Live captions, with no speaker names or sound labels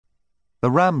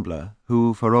The rambler,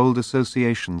 who, for old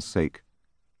association's sake,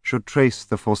 should trace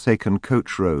the forsaken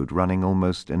coach road running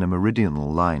almost in a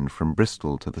meridional line from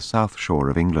Bristol to the south shore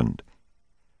of England,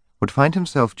 would find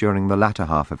himself during the latter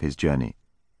half of his journey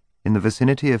in the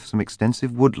vicinity of some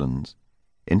extensive woodlands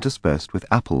interspersed with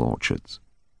apple orchards.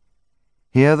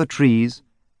 Here the trees,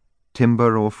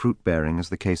 timber or fruit-bearing as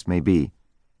the case may be,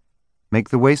 make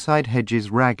the wayside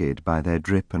hedges ragged by their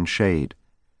drip and shade,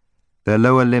 their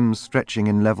lower limbs stretching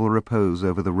in level repose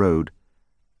over the road,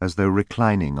 as though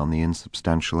reclining on the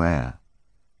insubstantial air.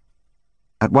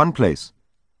 At one place,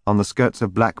 on the skirts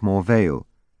of Blackmore Vale,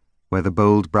 where the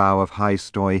bold brow of High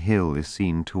Stoy Hill is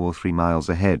seen 2 or 3 miles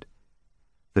ahead,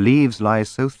 the leaves lie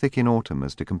so thick in autumn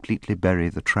as to completely bury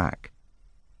the track.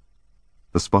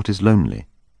 The spot is lonely,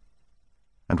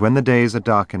 and when the days are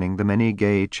darkening, the many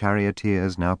gay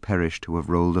charioteers now perish who have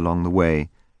rolled along the way,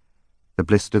 the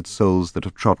blistered soles that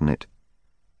have trodden it,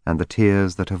 and the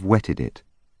tears that have wetted it,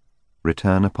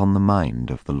 return upon the mind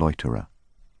of the loiterer.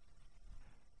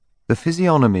 The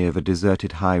physiognomy of a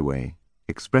deserted highway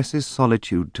expresses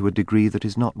solitude to a degree that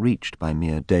is not reached by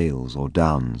mere dales or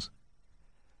downs,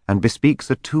 and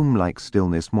bespeaks a tomb-like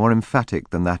stillness more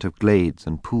emphatic than that of glades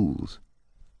and pools.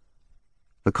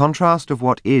 The contrast of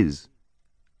what is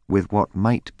with what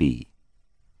might be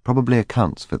probably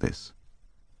accounts for this.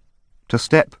 To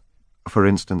step, for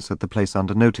instance, at the place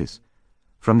under notice,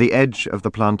 from the edge of the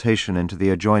plantation into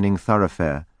the adjoining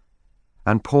thoroughfare,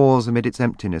 and pause amid its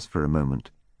emptiness for a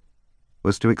moment,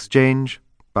 was to exchange,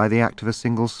 by the act of a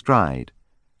single stride,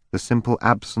 the simple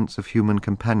absence of human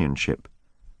companionship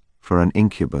for an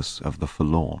incubus of the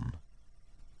forlorn.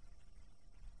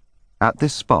 At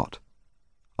this spot,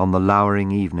 on the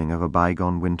lowering evening of a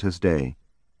bygone winter's day,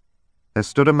 there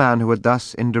stood a man who had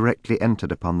thus indirectly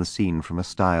entered upon the scene from a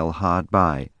stile hard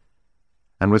by,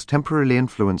 and was temporarily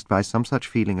influenced by some such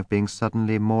feeling of being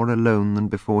suddenly more alone than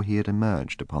before he had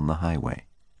emerged upon the highway.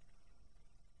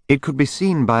 It could be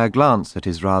seen by a glance at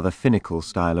his rather finical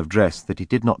style of dress that he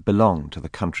did not belong to the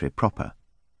country proper,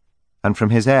 and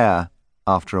from his air,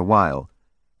 after a while,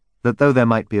 that though there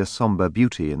might be a sombre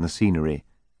beauty in the scenery,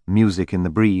 music in the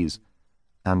breeze,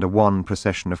 and a wan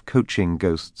procession of coaching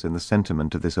ghosts in the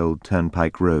sentiment of this old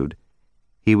turnpike road,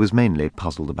 he was mainly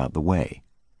puzzled about the way.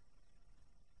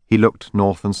 He looked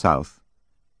north and south,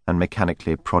 and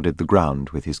mechanically prodded the ground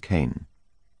with his cane.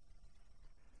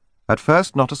 At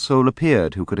first not a soul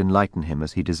appeared who could enlighten him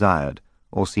as he desired,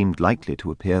 or seemed likely to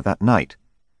appear that night.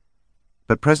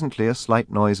 But presently a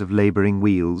slight noise of labouring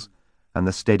wheels and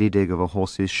the steady dig of a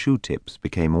horse's shoe-tips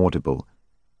became audible,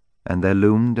 and there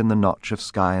loomed in the notch of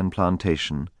sky and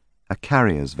plantation a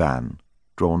carrier's van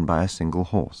drawn by a single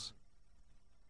horse.